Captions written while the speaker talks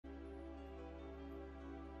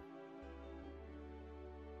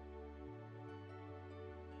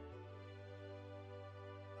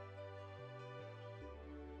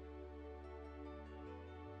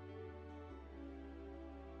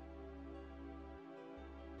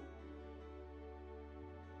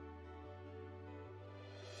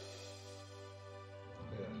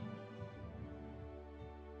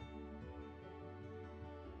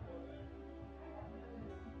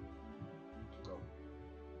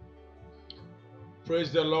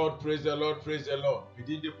Praise the Lord, praise the Lord, praise the Lord. We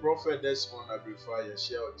did the prophet Desmond Abrefah, you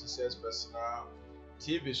share Jesus personal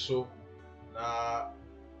TV show. Na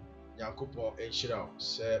Yankupon Enshira,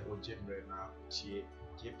 Sir Ojimbre na T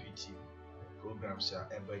JPT programs are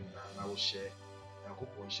ever na we share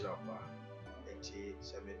Yankupon Enshira ba. Eti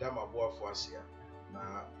se medama boa foasia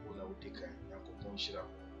na una udika Yankupon Enshira.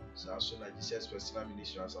 Sa so na Jesus personal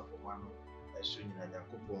ministry as for mano eso nyina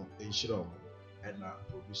Yankupon Enshira and na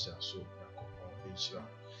producer so Yankupon.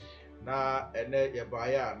 Na ene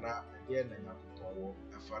yebaya na ede na Nyankopon wo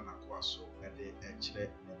efa na kwa so ede ekire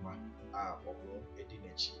nema a omo edi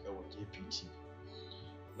nachi e wo JPT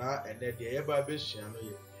na ene de yeba besua no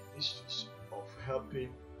ye ministries of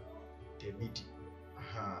helping the needy.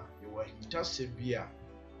 You were hitasebia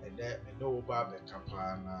ene wo ba be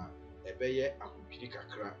kapa na ebeye akopiri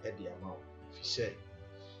kakra ede ama fi se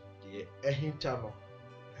de ehinta no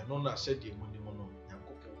eno na se de munimo no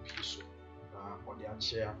Nyankopon bi so na ode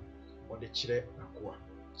achia ode chire nakoa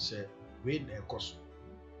se we na ekoso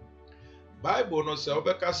Bible no se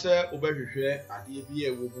obeka se obehwehwe ade bi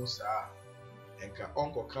ewo mu saa enka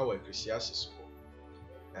onko ka wa Ecclesiastes ko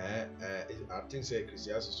I think say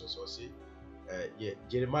Ecclesiastes so say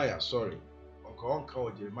Jeremiah sorry onka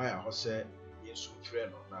wa Jeremiah ho se yesu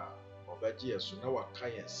frɛ no na obaji yesu na waka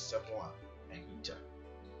yensemo a ehita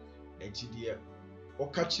enti de o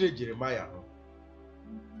ka chire Jeremiah no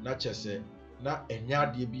na chese na enya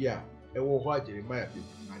ade bi a ewo ho a Jeremiah bi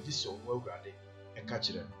na di so wo awurade eka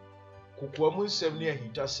kire no kokwa mu nsem ne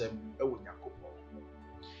ahintasem ewo Nyankopon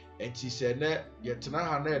enti se na yetena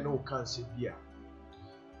ha na ene o kanse bi a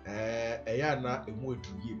eya na emu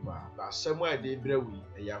eduye ba asem a de brewi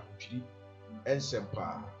eya kutwiri ensem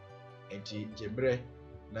pa enti jebre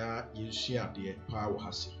na yensua ade pa wo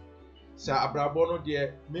hase sa abrabo no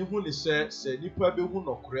de mehu ni se nipa be hu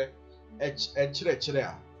nokore ekire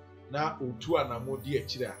a na otu anamodi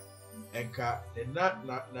ekire a enka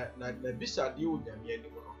na bisade o nyame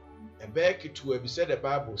anim no ebe ketu abi said the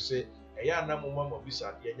Bible say eya anamoma mo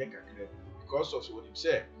bisade enye kakra because of what him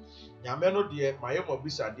say nyame no de maye mo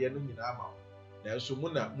bisade no nyina ama na so mu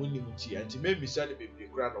na munim ti anti memisa ne bebre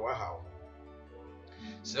kura no wa hawo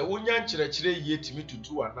se wonya nkyerɛkyerɛ yie timi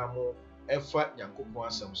tutu anamo efa Nyankopon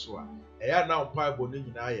asɛm so a eya na Bible no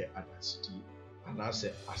nyina yɛ adansedi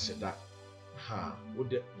anase aseda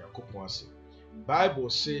wode Nyankopon ase Bible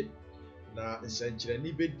say na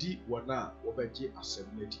nsankyerɛni bedi wona wobɛgye asɛm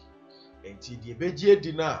nadi enti de begye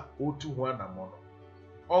edi na otu ho anamo no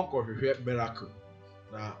onko hwehwɛ miracle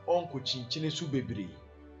na onko chinchini su bebre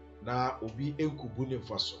na obi enkubu ne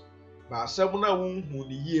mfaso ba asɛm na wonhu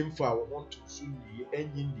ne yie mfa wo honto su ne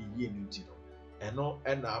enyi ne yie nti no eno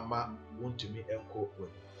na ama wontumi enko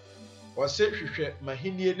wani ɔsɛ hwehwɛ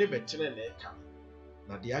mahenie ne metene ne ka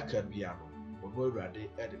na de aka bia no ono awurade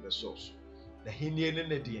de besoso na henie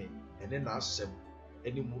ne de ene na asɛm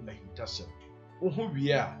ene mu ahintasɛm wo hu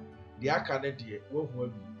wie a de aka ne de wo hu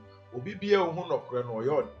abi obi bia wo hu nokore no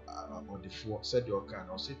ɔyɛ ɔdefo sɛ de ɔka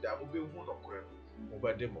na ɔsɛ da mo be hu nokore no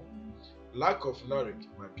obade mo lack of knowledge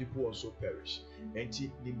my people also perish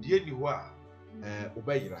enti nimdie ni ho a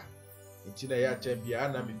obayira enti na ya tambia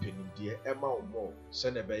na mepenimdie ema wo mo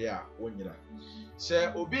sɛ na be ya wonyira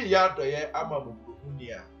sɛ obi ya doye ama mo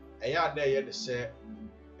huni a eya na ye ne sɛ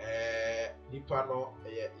nipa no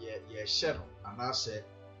ye hye no anase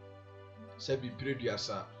sɛ bi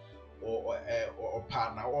preduasa o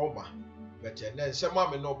pa na oma bete na nsɛm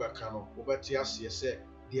ame no bɛka no wobɛte ase sɛ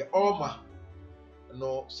de oma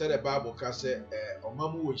no sɛ the Bible ka sɛ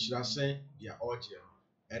ɔmamu wo hyirasen dia ɔgye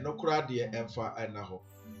no ɛno kora de ɛmfa ɛna hɔ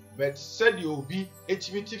but sɛ de obi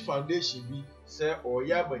etimiti foundation bi sɛ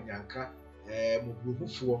ɔyɛ abanyanka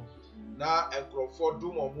mobrohufoɔ na enkrofo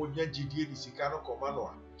dum ɔmo nya gidie di sika no kɔma no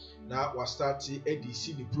a na wa start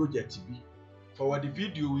edc the project bi forward the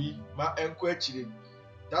video yi ma enko akire.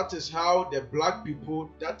 That is how the black people,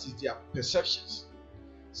 that is their perceptions.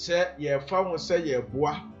 Say ye famu say ye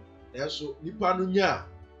boa so nipa no nya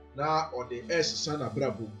na or the s san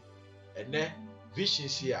abrabo ene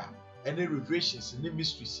visions here ene revelations ne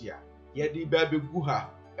mysteries here ye di ba begu ha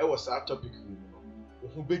e was a topic wo no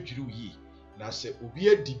ho bedwiri yi na se obi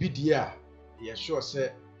adibidie a ye sure say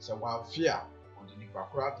wamfe a on the nipa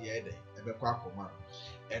kora de ede ebekọ akoma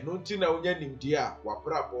eno nti na onya nimdie a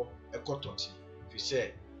wabrabo ekototi fi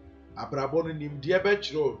say abrabo no nimdie be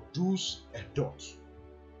kyerɛ do's and don'ts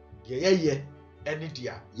ye ene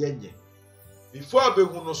dia yenye before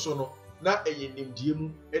abehu no so no na eye nimdie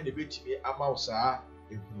mu ene betimi ama wo saa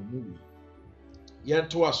ehunu wi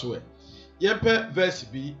yento aso e yempe verse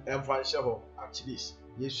bi emfa nhyɛ hɔ at least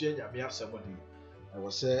yesu anyame asɛm de na wo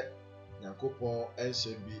sɛ Nyankopon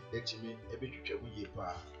ensɛm bi etimi ebetwitwa mu yie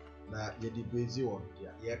pa na yɛde bezi on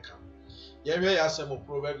dia yɛka yɛhwɛ yɛ asɛm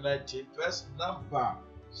Proverbs 19 verse number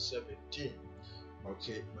 17.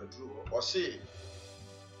 Okay, madru or say,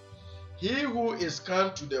 he who is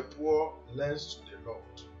kind to the poor lends to the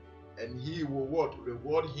Lord, and he will what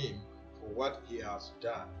reward him for what he has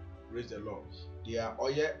done. Praise the Lord. Dia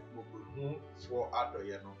oye mubuhu for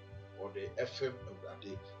adoyeno or the FM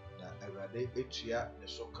awrade na awrade etua ne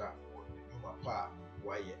soka or the nyuma pa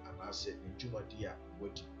waye anase ne dwuma dia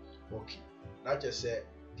wadi. Okay, na je say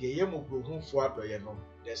dia ye mubuhu for adoyeno,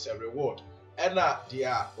 there's a reward. Ena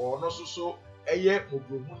dia ono so eye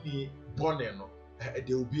mubuhu ni bone no,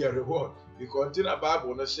 there will be a reward, because in the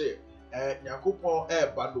Bible no say Yakupon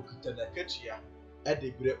ba no kita na ketua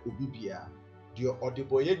de bre obi bia dio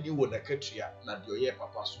odeboye ni wo na ketua na dio ye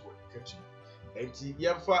papa so wo na ketua enti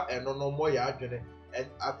yemfa eno no mo ya adwene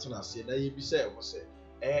atena se na ye bi se wo se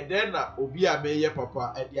den na obi a meye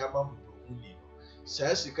papa de ama mu ni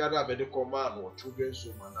sa sika na me de koma no children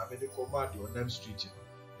so ma na me de koma de onam street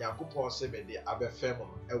Yakupon se me de abefem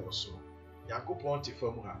no wo so Yakupon ti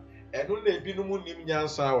fam ha eno na ebi no mu nim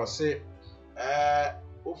nyansa wo se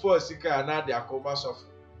ofo sika na de akoma sof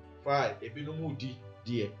fine ebi no mu di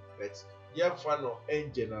die but yemfa no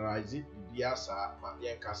en generalize bibia sa ma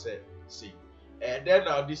yenka se den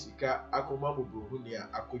na odi sika akoma mobrohu ni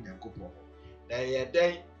akonyankopon na ye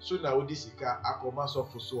den so na odi sika akoma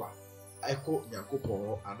sof so a eko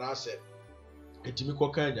nyankopon anase etimi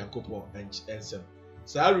kokan nyankopon ensem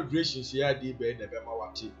sa regulations ya di be na be ma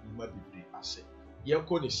wate nima bibre ase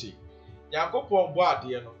yenko ni se Yakupon bo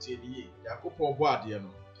ade no teliye Yakupon bo ade no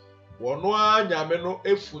wono anyame no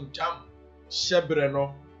efuntam hyebre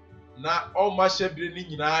no na oma hyebre ni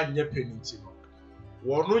nyina anye peniti no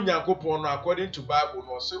wono Yakupon no according to Bible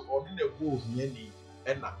no say onu na go ohiani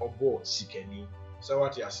na obo sikani so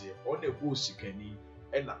what you say onu na go sikani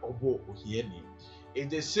na obo ohiani. It's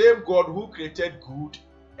the same God who created good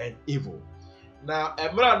and evil. Na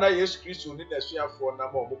emra na Yesu Kristo ni nasuafo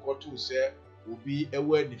na ma omokoto se obi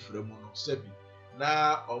ewe ni fremu no sebi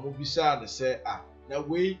na omubisa ne se na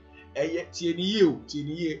we eye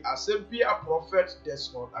tieniye asempia prophet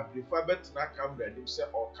Desmond Abrefah bet na kamra nim se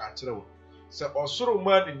o ka kire wo se osoro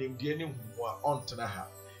ma ni nimdie ni hu a ontena ha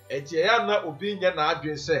enti ya na obi nya na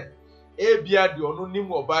adwen se ebia de ono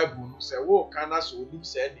nim o Bible no se wo ka na so onim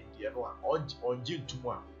se nimdie no a onji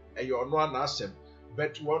ntumu a eye ono na asem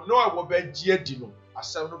but wono a wo ba gie di no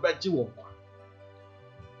asem no ba gi wo kwa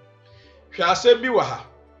hwasem bi wa ha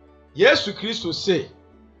Yesu Kristo se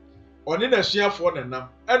oni na suafo nenam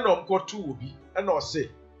enom koto obi ena o se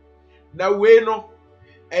na we no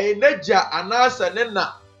enaja anasa ne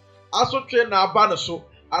na asotwe na aba ne so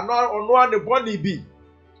ana ono ane boni bi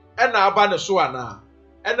ena aba ne so ana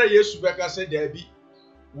ena Yesu beka se da bi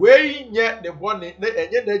we nye ne boni na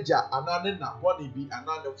enye naja ana ne na boni bi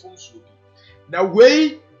ana ne fomso bi na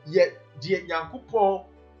we ye die Nyankopon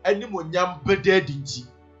animonyam bedadi nti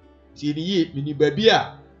tieniye mini babi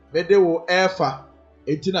a mede wo efa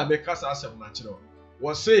enti na mekasa asem na kire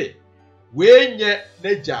wo se we nye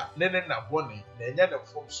naja ne na boni na enye ne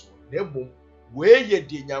fomso na mom we ye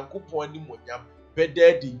die Nyankopon animonyam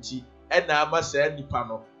bedadi nti ena ama sa nipa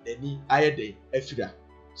no nani ayede afira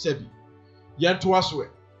sebi yento aso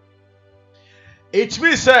it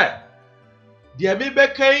means say the me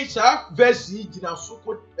bekan sa verse yi gina so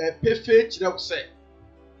ko pefe kire wo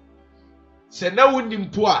se na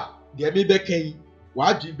wonim po a the me bekan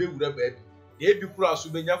wa dwi be wura ba bi e bi kura so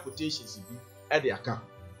benya quotations bi e de aka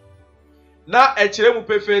na e kire mu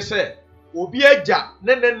pefe se obi agya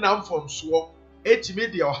ne na mfomso etimi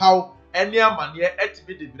de ohaw ene amane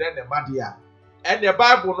etimi de bire ne made a ene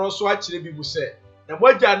Bible no so a kire bi mu se na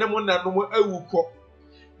mogya ne mo nanom awukọ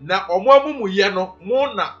na omoamumu ye no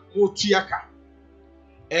mo na mo tuaka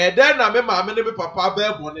den na me maame ne me papa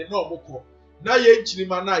ba ebone na omukọ na ye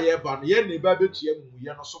nkyirima na ye ba no ye na ba betua mu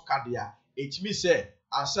ye no so kade a etimi se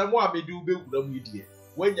asem a me de ube wura mu die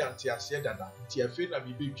wanya ntiase dada nti afi na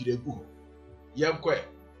me bedwire gu ye nkọ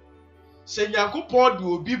se Nyankopon de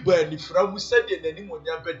obi ba ni fra mu se de nani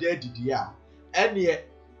monya beda adidi a ene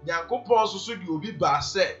Nyankopon so de obi ba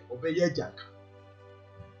se obeye agyanka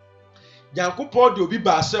Nyankopon de obi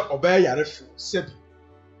ba se obeye yarefu sebi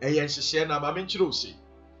eye nhihye na ma me nkyire o se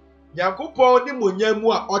Nyankopon ni monya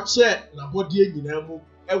mu a oche na body nyina mu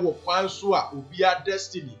ewo kwan so a obi a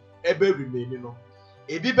destiny ebe remain no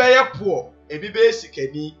ebi be ye poor ebi be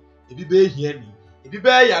sikani ebi be hiani ebi be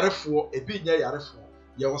yarefo ebi nya yarefo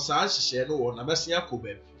ye wo san nhihye no wo na mesia ko ba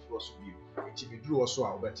fufuro so bi enti biduru wo so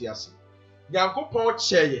a obeti ase Nyankopon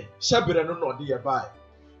cheye hyebere no no de ye bai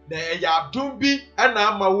na ya adum bi ana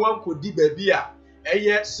ama wo ankodi ba bi a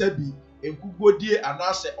eye sabi enkugodie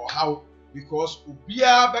anase ohaw because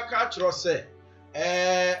ubia beka kyerɛ sɛ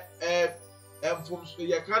mfom so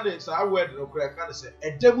yɛ ka ne saa word no kora ka ne sɛ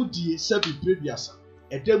edamudie sɛ biprebiasa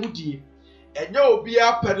edamudie enye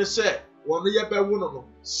obia pɛ ne sɛ wɔno yɛ bɛwo no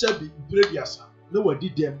sɛ biprebiasa na wadi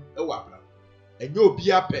dem ɛwɔ abra enye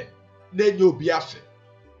obia pɛ na enye obia fɛ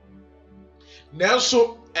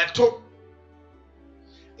nanso ɛto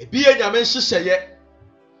ebi yɛ nyame nhyehyɛeɛ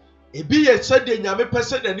ebi yɛ sɛdeɛ nyame pɛ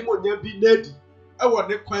sɛ n'anim onya bi n'adi ɛwɔ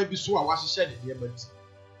ne kwan bi so a wahyehyɛ ne nneɛma nti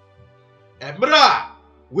ɛmmerɛ a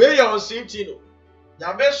wei yɛ ɔnsinti no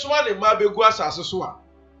nyame soma ne mma bɛgu asase so a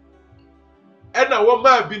ɛna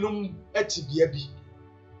wɔmaa binom atibea bi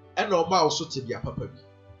ɛna ɔmaa wo so tibea papa bi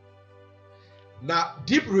na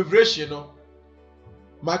deep revelation no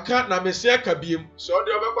maka na mesia ka biem so ɔde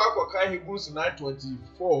ɔbɛkɔ akɔka Hebrews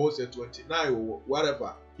 9:24 or 29 or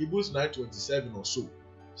whatever Hebrews 9:27 or so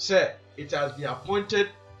say it has been appointed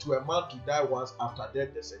to a man to die once, after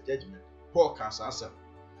death there's a judgment. Paul can say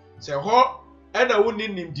say ho ena woni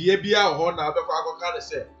nimdie bia ho na abekọ akọka ne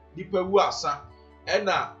say nipa wu asa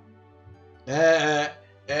ena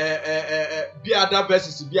bia da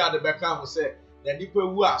verses bia de beka ho say na nipa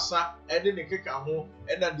wu asa ene ne keka ho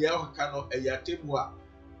ena de ahoka no eyatemu a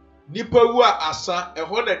nipa wu asa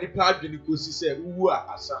eho na nipa adwene kosi say wu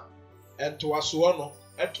asa ento aso no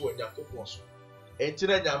eto Onyankopon so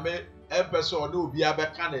entina nyame empese one obi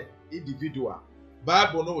abeka ne individual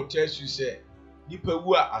Bible no will tell you say nipa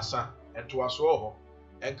wu asa ento aso ho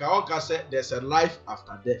enka onka say there's a life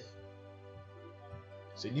after death.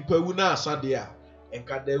 So nipa wu na asa de a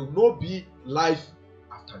enka there will not be life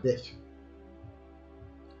after death.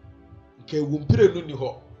 Nke wumpire no ni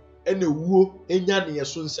ho ene wuo enya ne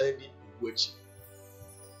yeso nsan ni wuachi.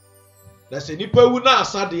 Na se nipa wu na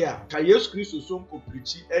asa de a ka Yesu Kristo so nko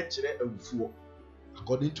preachi e kire awufuo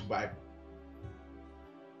according to Bible.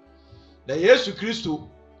 Na Yesu Kristo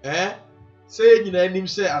say nyina anim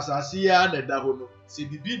say asase ya na da ho no se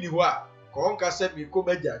bibi ni ho a ka onka se mi ko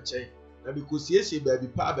magya chen na bi ko siesie baabi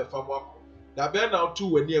pa abefa mo akọ na be na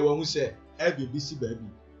otu wani e wahu say e bibi si baabi.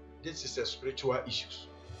 This is a spiritual issues.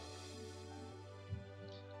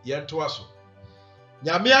 Yento aso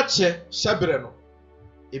nyame ache hyebere no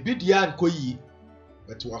ebi dia ankoyi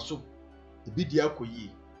but waso ebi dia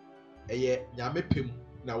akoyi eye nyame pem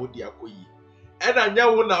na wodi akoyi ena nya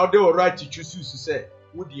wo na ode o right to choose say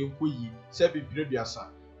wodi enkoyi se bibire biasa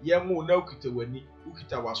yenwo na ukita wani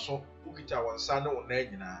ukita waso ukita wansa na wo na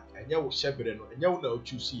nyina enya wo hyebere no enya wo na o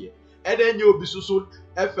choose ye ena enya obi so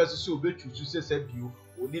efes so obi choose se bio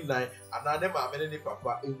oni nan anane maame ne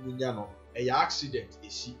papa enwunya no eya accident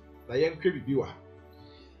esi na yenkwe bibi wa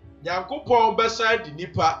Nyankopon beside the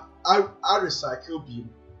nipa I recycle beam.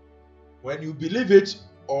 When you believe it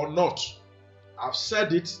or not, I've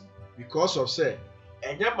said it because of say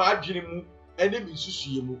enya ma adwene mu enemy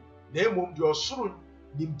susuye mu na emom de osoro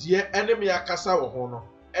nimdie enemy akasa wo ho no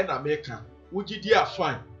e na meka wugidi a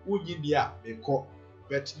fine wunyi ni a meko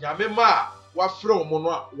but nyame ma wa frɛ wo no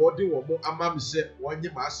a wo de wo mo ama me se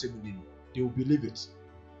wonye ma asem ni no they will believe it.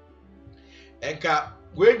 Enka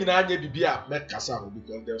we nyina anya bibia mekasa ho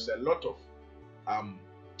because there's a lot of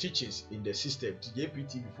teachings in the system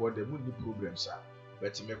TJPT before the moon programs are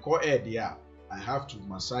but me call air there I have to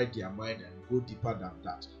massage their mind and go deeper than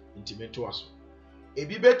that intimate us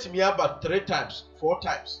ebi betimi about 3 times 4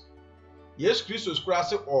 times Yes Christo skura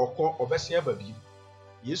se okọ obesia babi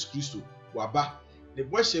Yes Christo waba ne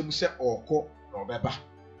bohye mu se okọ na obeba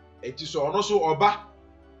enti so ono so oba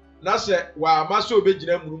na se wa amase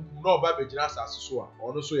obegina mununkum na oba begina asase so a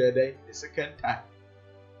ono so ye den the second time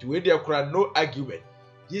to we there kura no argument.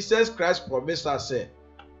 Jesus Christ promised us say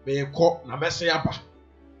me ko na mese aba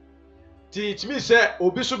it means say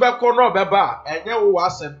obi so be ko na obeba enye wo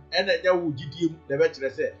asem ena enye wo gidiem na be kire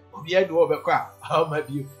say obi enu obekọ a how ma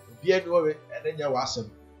bi obi enu obe enye wo asem.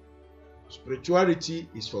 Spirituality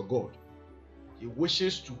is for God. He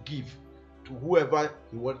wishes to give to whoever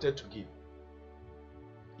he wanted to give.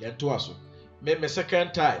 Yento aso me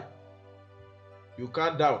second time you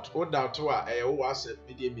can't doubt. Oh, doubt what I was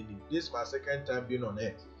meaning. This is my second time being on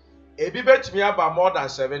earth. Ebi bet me about more than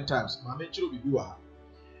 7 times. Mama chiro bibi wa.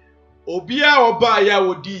 Obia oba ya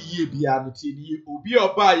odi yie bia no ti ni. Obi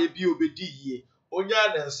oba ye bi obedi yie.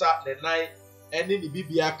 Onya ne nsa ne nan ene ni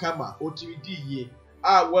bibia kama otimi di yie.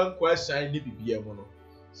 A wan kwasan ni bibia mu no.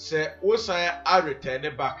 Se wo san a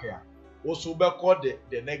return back ya. Wo so be call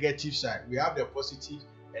the negative side. We have the positive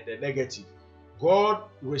and the negative. God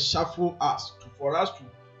will shuffle us for us to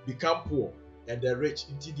become poor and the rich.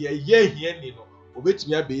 Until the year here, no,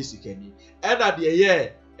 obetimi abe sikani. And at the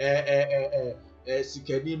year,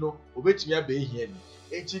 sikani no, obetimi abe here.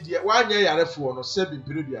 Until the 1 year yarefo no 7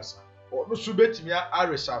 period yasa. ɔno so betumi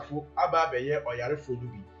aresafo aba abɛyɛ ɔyarefo no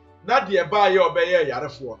bi na deɛ baayɛ ɔbɛyɛ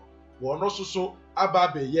ɔyarefoɔ no wɔno so aba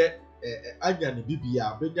abɛyɛ anya ne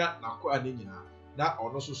bibia benya n'akoa ne nyinaa na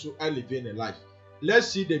ɔno so live a life. Let's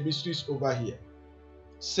see the mysteries over here.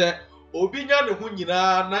 Sɛ obi nya ne ho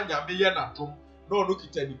nyinaa na nyame yɛ n'atom na ɔno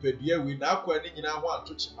kita nipadua wi na akoa ne nyinaa ho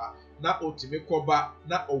ato kyema na otumi kɔba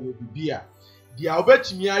na ɔwɔ bibia deɛ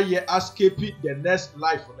ɔbɛtumi ayɛ escape the next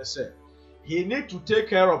life no sɛ he need to take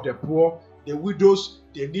care of the poor, the widows,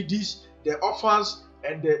 the needy, the orphans,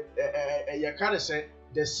 and the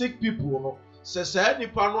the sick people. No, sɛ saa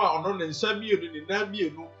nipa no a ɔno ne nsa mmienu ne nan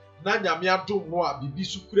mmienu na nyame adom no a bibi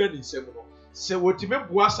so kura ne nsam no sɛ wotumi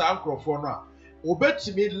boa saa nkurɔfoɔ no a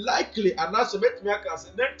obetumi likely anaasɛ betumi aka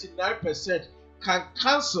sɛ 99% can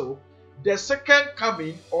cancel the second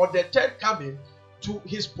coming or the third coming to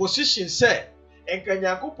his position sɛ nka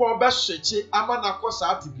Nyankopɔn bɛhyɛkye ama nakɔ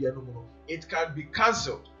saa tibia no mu no it can be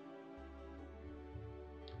cancelled.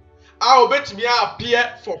 A obetumi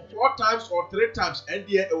appear for 4 times or 3 times and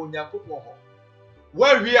there ɛwɔ Nyankopɔn hɔ.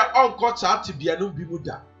 Where we are on saa tibia no bi mu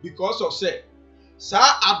da because of say saa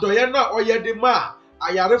adɔyɛ no a ɔyɛ de ma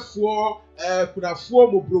ayarefoɔ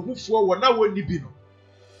kunafoɔ mobrohufoɔ wɔn a wɔnni bi no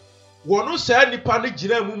wɔn saa nipa no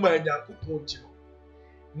gyina mu ma Nyankopɔn ti no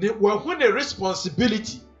ne wɔn ne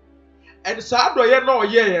responsibility and saa adɔyɛ no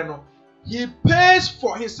ɔyɛɛ no he pays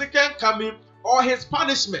for his second coming or his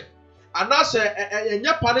punishment and that's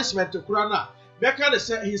a punishment to Kurana meka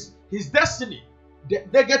say his destiny the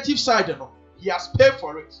negative side no he has paid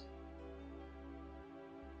for it.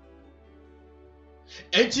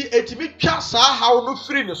 Enti etimi twa saa haw no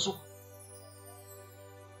free ne so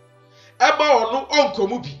eba ono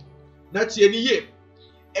onkomu bi na tie ni ye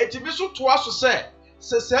etimi so to aso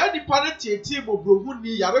se saa nipa ne tietie mobrohu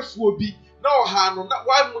ni yarefuo bi na ɔha no na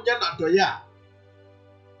wamunya na doye a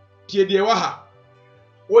tie de wa ha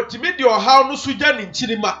otimi de ɔha no so gya ne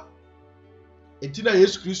nkyirima enti na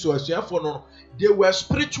Yesu Kristo asuafo no they were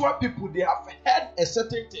spiritual people, they have heard a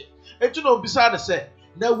certain thing enti no bisa ne se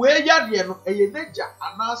na we yare no eye neja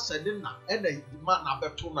anase ne na e na ma na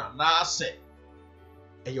beto na na ase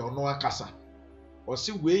eye ono akasa o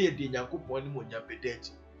se we ye de Nyankopɔn ne mo nya bedeti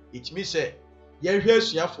it means say ye hwe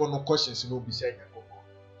asuafo no questions no bisa Nyankopɔn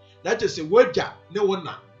na te se wagya ne wo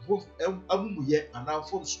na amumuye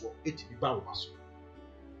anamfomso etibi ba wo maso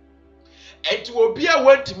enti obi a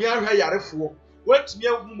wantimi ahwe yarefo wantimi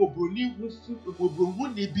ahu mobroni hufu mobrohu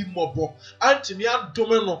ni bi mobo antimi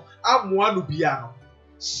adome no amoa no bia no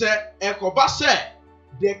se ekoba se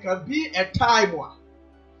there can be a time wa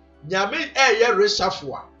nyame eye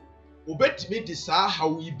resafo a obetimi di saa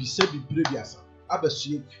hawi bi se bibre biasa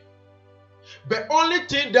abasue. The only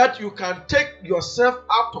thing that you can take yourself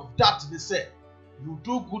out of that is say you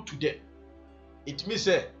do good to them. It means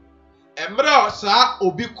say emra saa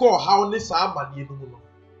obi ko haw ne saa amane no mu no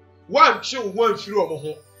wan twe wo anfiri omo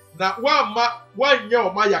ho na wan ma wan nya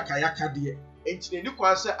o ma yakayaka de entine ni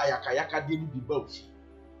kwa se ayakayaka de ni bi ba ofi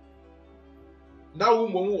na wo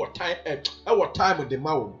mo wo time de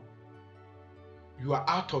ma wo you are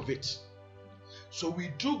out of it. So we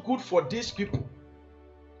do good for these people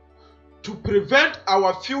to prevent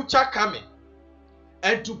our future coming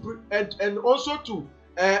and to and also to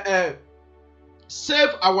save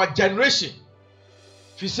our generation.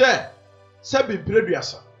 Fi say sebi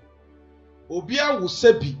preduasa obi a wo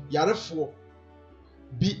sebi yarefo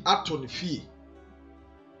bi ato ne fie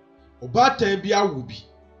obatan bi awo bi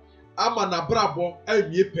ama na brabo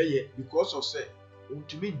anwie peye because of say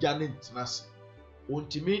ontimi jane ntenase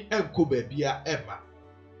ontimi enko ba bia eba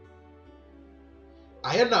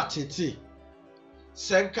aye na tete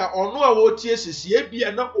senka ono a wotie sesie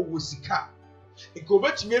bia na owosika nke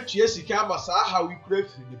obetimi atue sika ama saa ha wi kura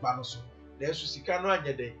firi ni ba no so na eso sika no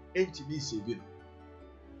anyede entimi sebi no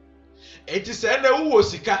enti se na wo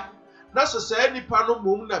sika na se saa nipa no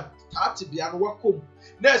mom na taate bia no wakom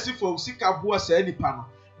na asifo sika boa saa nipa no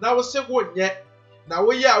na wo se wo nye na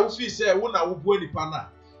wo ye a wo fi se wo na wo boa nipa na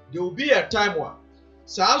there will be a time wa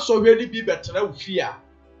saa so hwe ni bi betena wo fi a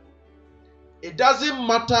it doesn't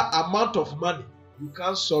matter amount of money, you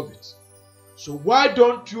can't solve it. So why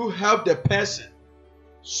don't you help the person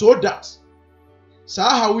so that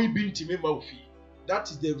how we been to me maufi?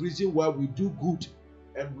 That is the reason why we do good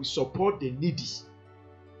and we support the needy.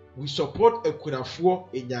 We support a kunafuo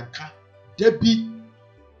enyanka. Debi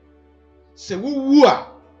se wuwa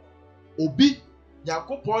obi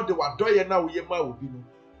Nyankopɔn de wadoye na woye ma obi no.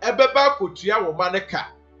 Ebeba kotua wo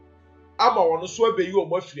maneka ama wono so abeyi o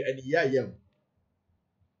mafiri aniya yam.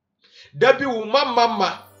 Debi wo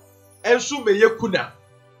mama ensu meye kuna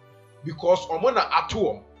because omo na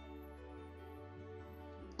ato.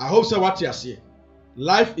 I hope say what you say.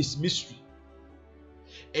 Life is mystery.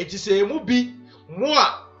 It is a movie. Moi,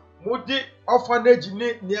 mudi orphanage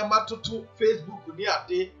ni niama tutu Facebook ni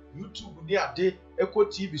ade, YouTube ni ade, Echo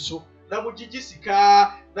TV so. Na mujiji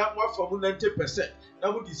sika na mwa from 90%.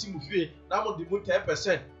 Na mudi si mufie na mudi mu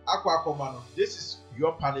 10%. Akwa akomano. This is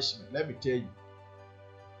your punishment. Let me tell you.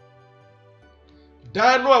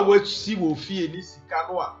 Dano a wesi wo fie ni sika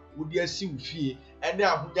no a wodi asi wo fie ene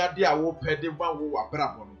ahunyade a wo pede wan wo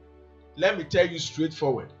wabrabo no. Let me tell you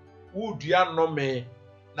straightforward. Wo dua no me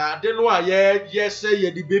na ade no a ye say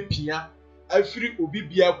ye di bepia afiri obi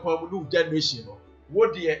bia kwam no generation no.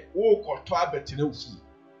 Wo de wo koto abetena wo fie.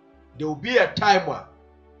 There will be a time where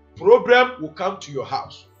problem will come to your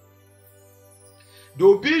house. There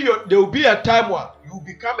will be a time where you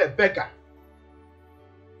become a beggar.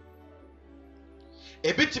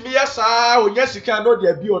 A bit me yes, yes, you cannot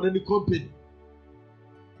be on any company.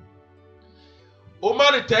 O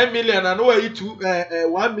man 10 million and no you to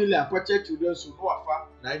 1 million purchase children so no offer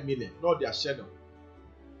 9 million, not their shadow.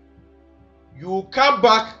 You come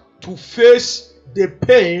back to face the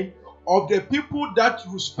pain of the people that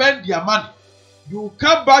you spend their money. You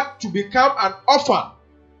come back to become an orphan.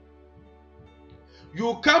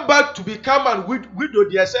 You come back to become an widow.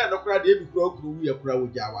 They say no cry dey be grow we akura wo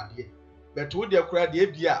jawade. But wo dey akura dey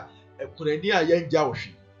bia akurani ayenja wo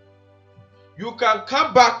hwe. You can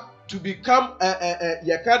come back to become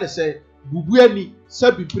you can say bubuani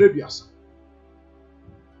sabi preduasa.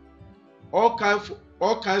 All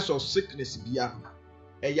kinds of sickness bia.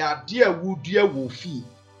 Eya dia wo dua wo fi.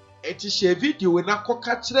 It is a video when I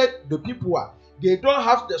catch the people they don't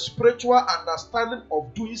have the spiritual understanding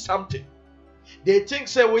of doing something. They think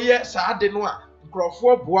say we ye sa de no a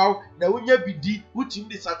nkrofo boaw na wonya bidi utim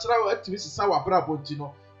di sachara wa atimi sisa wa brabonti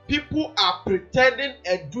no. People are pretending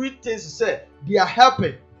and doing things say they are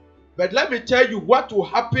helping. But let me tell you what will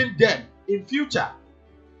happen then in future.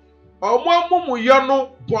 Omo amumu yo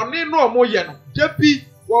no boni no omo ye no depi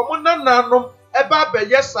wo mo nananom eba be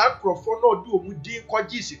yes akrofo no di omudi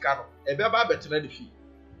kwaji sika no ebe ba betena de fi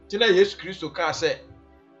tina Yesu Kristo ka se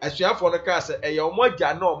asuafo no ka se eye omo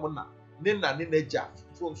agya na omo na ne naja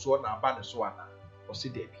fom so na aba ne so ana o se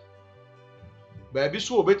debi ba bi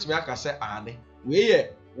so obetimi aka se ane we ye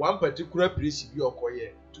one particular place bi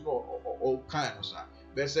okoye to no o kan no sa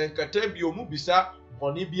be se nkata bi omu bisa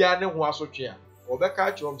honi bia ne ho asotwe a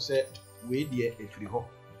obeka chom se we de efiri ho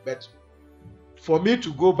but for me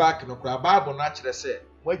to go back no kra Bible na kire say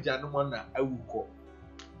magya no mo na awuko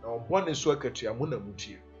na obone so akatua mo na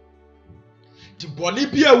mutie ti boni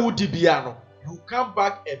bia wudi bia no you come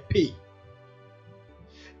back and pay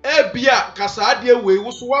bia kasa de we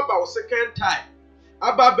wo so waba wo second time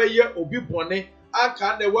aba be ye obi bone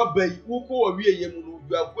aka na waba yi wo ko wa wie ye mu no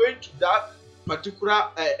you are going to that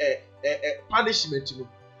particular punishment no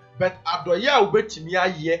but adoye a obetimi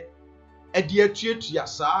aye it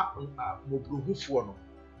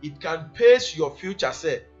can pace your future.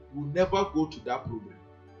 Say you will never go to that problem.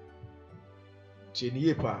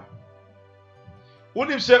 Tieniye pa.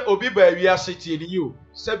 Unim say obi ba wi ase tieniyo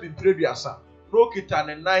say bi preduasa. No kita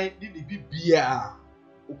ne nan ni ne bibia.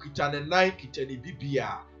 O kita ne nan kita ne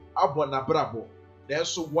bibia. Abo na brabo. Then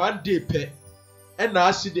so one day pe and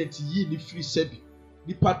accident yi ni free sebi.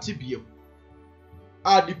 Ni party biem.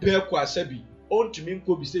 A ni pe kwa sebi. Ontumi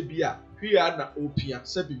nko bi se bia. Na opia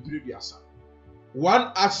sebi preduasa.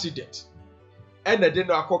 One accident and the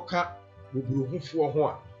no akoka bubruhufo ho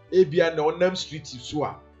a ebia na onam street so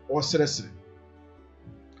a osresre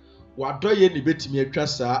wadoye ni betimi atwa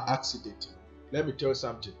saa accident. Let me tell you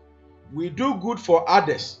something. We do good for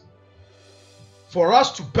others for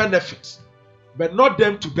us to benefit but not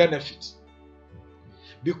them to benefit,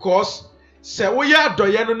 because se wo ya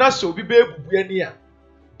adoye no na se obi be bubuani a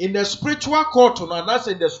in the spiritual court no and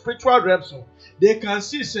in the spiritual realms they can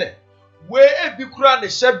see say we ebi kura ne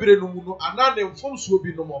shebere no mu no ana ne mfomso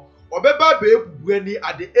obi no mo obeba be ebubuani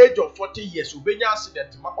at the age of 40 years obenya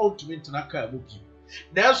accident ma ontumi ntena ka amoki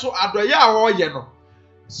na so adoye a wo ye no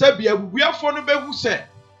se bia bubuafo no behu se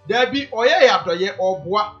da bi oye ya adoye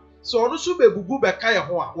oboa so ono so bebubu be ka ye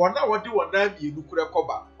ho a wona wode wona mienu kura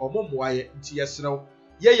koba omomoaye nti yesrew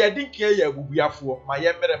ye ye dinkie ya bubuafo ma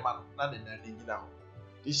ye mere ma na ne na nyina ho.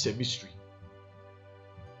 It's a mystery.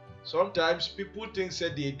 Sometimes people think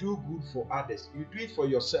that they do good for others. You do it for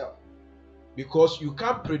yourself because you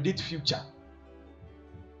can't predict future.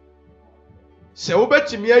 Se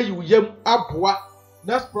obetimi ayi yem aboa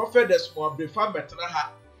na prophet Desmond Abrefah metna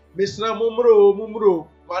ha mesra mumro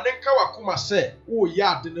manenka wakoma se wo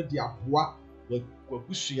ya ade no de aboa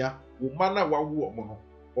wagusua wo mana wawo omo no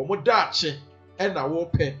omo daache e na wo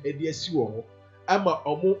pe e de asi wo ho ama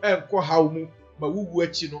omo enko hawo mu ma wuwu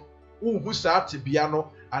achi no unhu saa tebea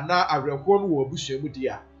no ana awerɛhoɔ no wɔ abusua mu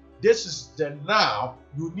dia. This is the now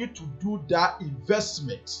you need to do that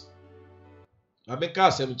investment. Ameka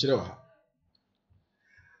asɛm kyerɛ wa.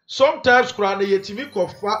 Sometimes kura na yetimi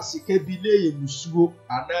kɔfa sika bi na yɛ musuo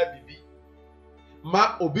ana bibi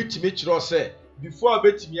ma obi timi kyerɛ sɛ before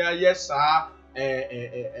betimi ayɛ saa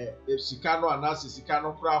sika no ana sika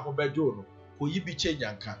no kura ho bɛdwo no oyi bi kye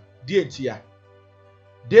nyanka die ntia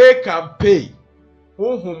they can pay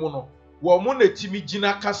honhom no wo mo na timi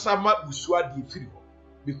gina kasa ma busua de firi ho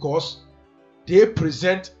because they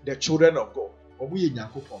present the children of God. Omo ye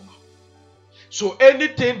Nyankopon ma. So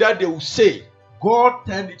anything that they will say, God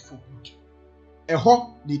turn it for good.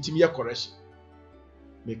 Eho ni timi ye correction.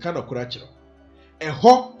 Me kana kura kiro.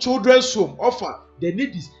 Eho children's home offer they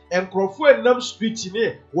need this. Enkrofo enam street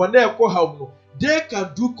ni wona ekọ ha no. They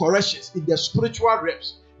can do corrections in the spiritual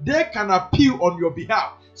realms. They can appeal on your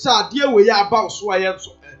behalf. Sa ade we ya aba so aye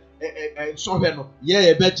so hwe no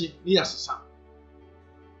ye beji ni asesa.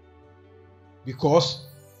 Because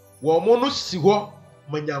womo no si ho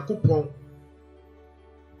manyankopon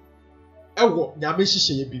ewo nyame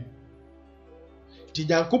hihye bi ti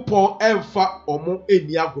nyankopon emfa omo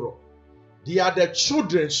eni agoro. They are the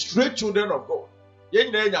children, straight children of God. Ye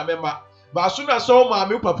nyina nyame ma ba so na so ma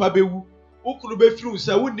me papa bewu ukunu be firu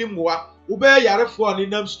se wonim wa wo be yarefo ni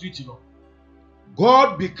nam street no.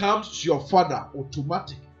 God becomes your father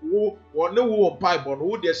automatic. Wo one wo Bible no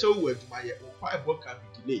wo de se wo aduma ye Bible can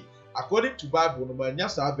be delayed. According to Bible no manya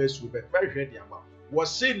sa verse we be hwe de ama wo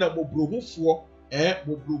say na mobrohufo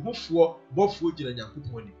bofo gina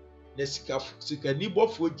Nyankopon ni na sika ni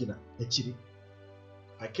bofo gina akiri.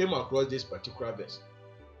 I came across this particular verse.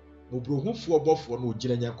 Mobrohufo bofo no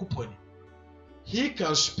gina Nyankopon ni. He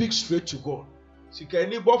can speak straight to God. Sika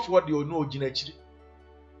ni bofo de ono gina akiri.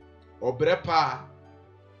 Obrepa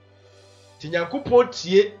ti Nyankopon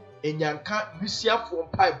tie enyanka nusiafo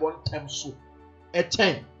mpai bon tem so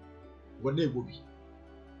eten wona egobi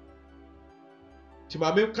ti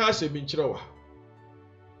ma me ka se mi nkyere wa.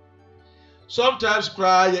 Sometimes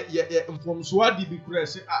cry ye mfomso adi bi kura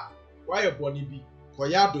se why e boni bi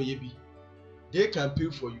koya adoye bi they can pay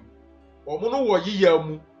for you. Omo no wo yiya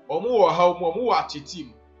mu omo wo ha mu omo wo ateti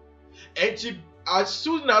mu enti as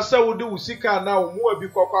soon as say wo de usika na omo abi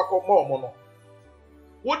kokwa ma omo no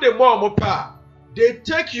wo de ma omo pa they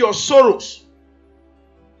take your sorrows,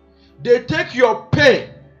 they take your pain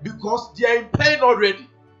because they are in pain already.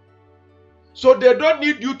 So they don't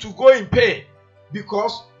need you to go in pain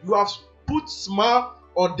because you have put smile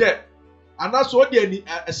on them. And that's what they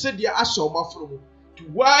said they ask from to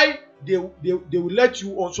why they will let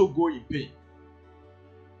you also go in pain.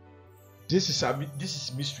 This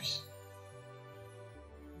is mysteries.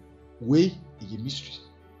 Way is a mystery.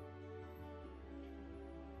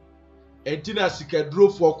 Entina sika dro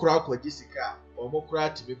for kura kwaji sika omo kura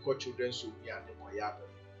tibe ko children so bi ade koya.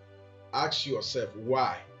 Ask yourself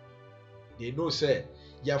why. They know say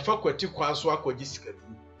ya fa kwati kwan so akwaji sika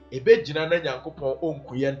dro ebe gina na Nyankopon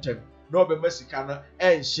onkuye ntem na obema sika na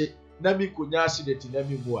enhye na mi konya accident na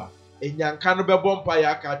mi mu a enyanka no bebo mpa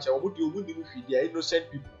ya aka ache omo de omu ni mu fidi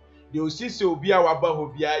innocent people. They will see say obi a waba ho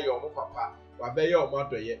bia ye omo papa wabe ye omo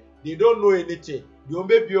adoye. They don't know anything. The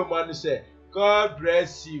ombe bi omo anu say God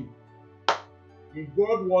bless you. If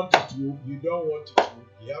God wanted to, you don't want it to,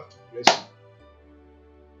 He have to bless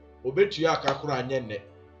you. Obetu ya akakura anyenne.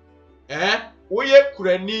 Oye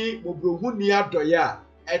kurani mobrohu ni adoye a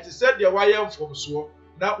eti said de waye mfomso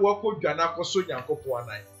na wakodwana koso Nyankopon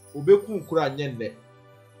anan. Obeku nkura anyenne.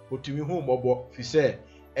 Otumi hu mobo fi say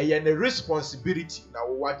eye ne responsibility na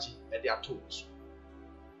wo wachi e de atos.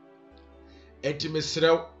 Enti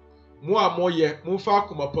mesrew mo amoye mo fa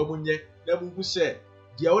akomapa munye na mu hu say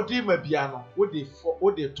the odima biano what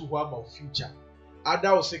they to our future.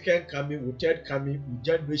 Other second coming, with third coming, with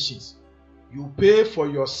generations. You pay for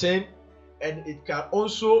your sin, and it can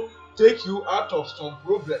also take you out of some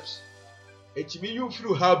problems. It means you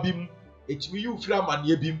through habim, it means you through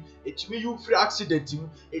maniabim, it means you through accidenting,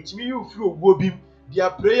 it means you through wobim.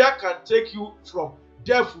 Their prayer can take you from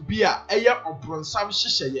death be a air of bronsam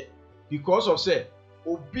shisheye because of say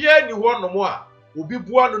obia ni one no more. Obi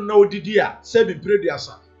bua no na odidi a se bi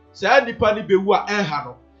prediasa sa nipa ni bewu a enha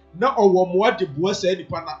no na owo moa de bua sa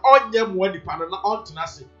nipa na onye moa nipa na ontena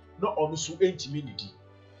se na onu so entimi nidi.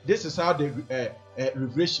 This is how the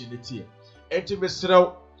revelation it here. Entimi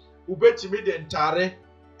srew ubetimi de ntare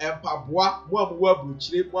empaboa mo amwa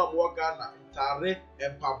bruchire mo amwa Ghana ntare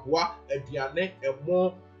empaboa aduane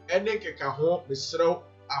emo ene keka ho mesrew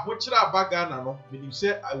ahokyere aba Ghana no menim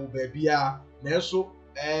se awu ba bia na eso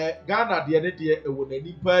Ghana de ne de ewo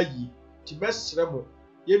nani pa yi ti mesre mo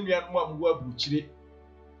ye nua no amwo abuchire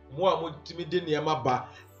mo a mo timi de nneɛma ba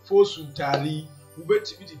fosu ntari mo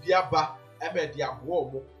betimi de bi aba ebe de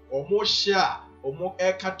aboa omo hye a omo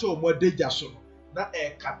ekata omo adagya so no na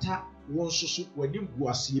ekata won soso w'anim gu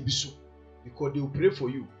ase bi so because they will pray for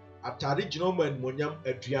you atare gino man monyam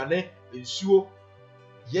aduane ensuo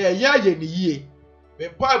ye ni yie me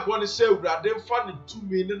pa bo ne se awurade mfa ne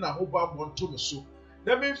tumi ne na ho ba monto me so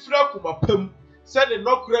na me mfira kuma pam se ne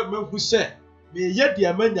nokura mahu se me ye de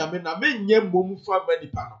amanyame na me nye mmom fa ba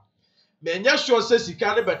nipa no me nya sure se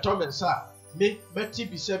sika ne beto me nsa me meti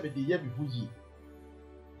bi se me de ye me hu yie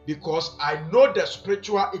because I know the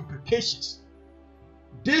spiritual implications.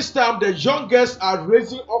 This time the youngest are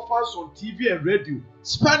raising offers on TV and radio,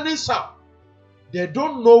 spending some. They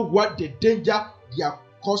don't know what the danger they are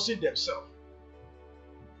causing themselves.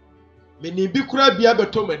 Many bi kura bi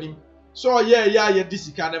abeto manim. So yeah this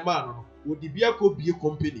kind of man no. Wo di bi akọ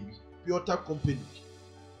company bi, Toyota company.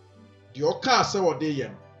 The oka say what they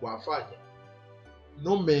yen, wa fa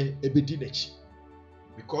no me ebedi nechi.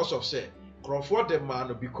 Because of say Crawford the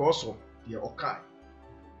man because of the okai.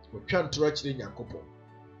 We can't touch the Nyankopon.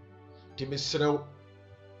 Timisrew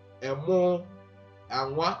emo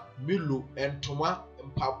anwa milu entoma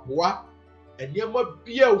mpapoa enema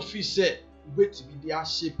bia ofi se ubetimi dia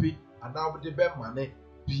ahyepe ana wode be mane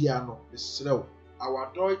bia no mesrew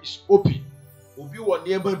our door is open obi wo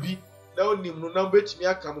nneema bi na onim no na betimi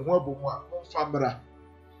aka mo ho abomu a momfa mra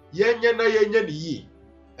yenye na yenye ne yi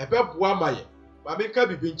ebeboa maye ma meka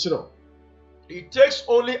bibi nkyerɛw. It takes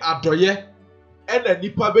only adoye and a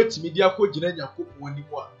nipa betimi dia kogina Nyankopon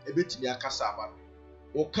animu a ebetimi akasa aba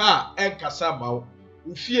no. Oka enkasa mawo,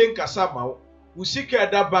 ufie nkasa mawo, usika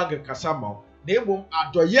da bank nkasa mawo. Na emom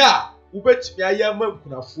adoye a ubetimi aya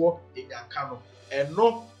mankunafo enyanka no.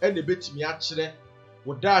 Eno ene betimi akyere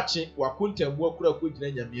wodaache wakontambu akura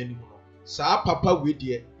kogina Nyame animu no. Saa papa we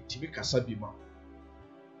de etimi kasa bi ma.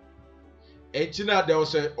 Entina de o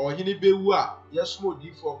se ohini bewu a yeso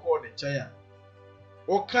odifo ko ne kyan a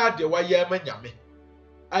oka de waye amanyame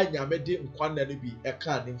anyame de nkwanna no bi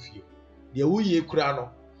eka ne mfie de wuye kura no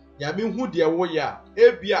nyame hu de woye a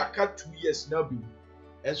ebi aka 2 years na bi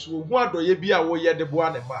enso hu adoye bi a woye de boa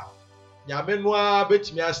ne ma nyame no a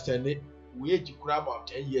betimi astene woye gikura ma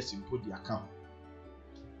 10 years mpo di aka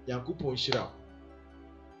Yankopon hira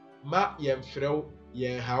ma yemfrew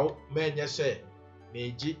yen haw ma enye se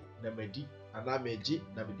meji na madi ana meji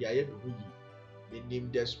na bidi aye be hu yi.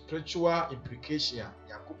 Menim the spiritual implication a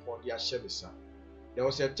Yankopon de ahye besa. There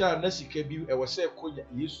was a time na sika bi e was say ko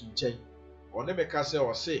Yesu nchen. One meka say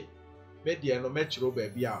o say me de no mechiro ba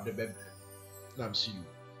bi a de be na msi you.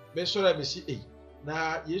 Me so na me si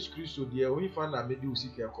na Yesu Kristo de o hifa na me de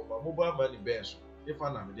usika ko ba mobile money ben so.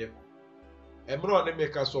 Hifa na me de ko. Emre one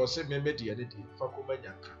meka so o say me de ne de fa ko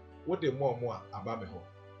manyanka. Wo de mo a aba me ho.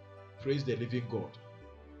 Praise the living God.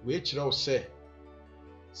 We kire o say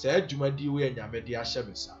sa adwumadi we anyame de ahye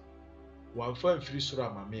besa wanfa mfiri soro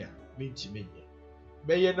amame a mentime nye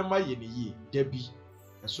beye na maye ne yi da bi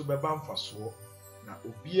eso beba mfaso na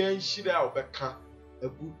obi anhira a obeka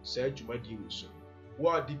agu sa adwumadi we so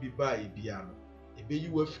wo ade bi ba e bia no ebeyi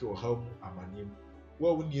wafiri ohaw mu amanem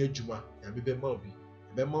wo wo ni adwuma nyame be ma obi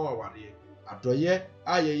be ma waware adoye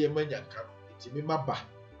ayeye manyanka etimi maba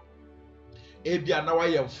ebia na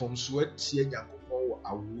waye mfomso atie Nyankopon wo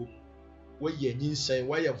awo woye nyinsan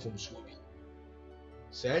waye mfomso bi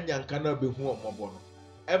sa nyanka na behu omobo no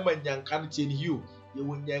ema nyanka no tie ne hiu ye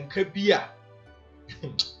wo nyanka bi a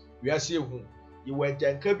wiase ehu ye wo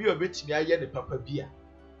nyanka bi a betimi aye ne papa bi a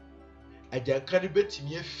ajanka ne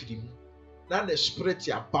betimi afiri mu na na spirit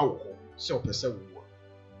aba wo ho se opese wo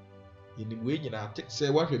ye ni we nyina se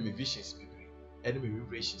wahwe me visions bibiri ene me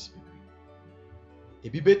revelations bibiri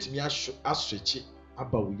ebi betimi aswechi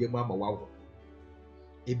aba wo yem ama wawo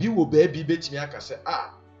ebi wo baabi betimi akase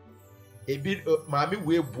ebi maami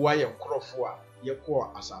we boa ye nkrofo a ye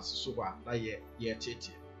ko asase so ba na ye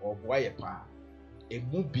tete oboa ye pa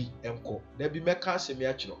emu bi enko na bi meka asemi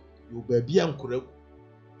akiro yo baabi ankora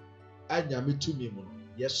anyame tumi mu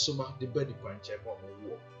ye soma de bani kwanche mo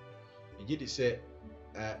wo eji de se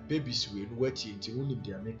babies we no wati nti wonim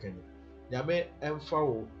de amekanya nyame emfa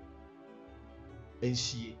wo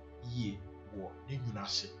ensie yie wo ne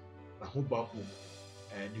nyunase na ho ba ko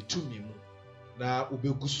ne tumi mu na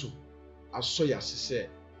obeguso aso ya sese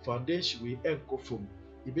foundation we enko from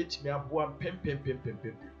ibetimi aboa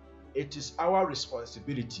pempempempempem. It is our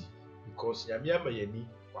responsibility because nyame amayani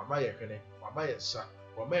wama ye hwene wama ye nsa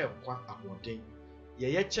wama ye nkwa amoden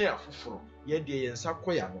ye kyen afoforo ye de ye nsa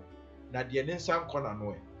koya no na de ne nsa nkɔ na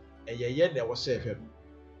no ye na wo se hwɛ no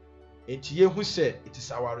enti ye hu se it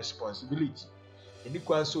is our responsibility eni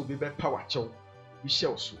kwan so obi be power chew bi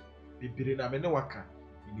hyew so bibire na me ne waka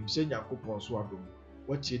nim sɛ Nyankopɔn so adom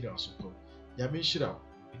watie ne asopɔ nyame nhyira wo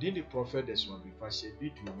within the prophet Desmond Abrefah share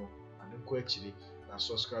video no ane nkɔ akyire na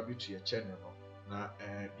subscribe to your channel no na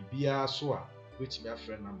bibiara so a wetumi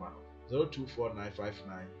afrɛ number no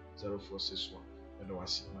 0249590461 ɛna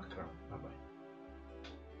wase makra bye bye.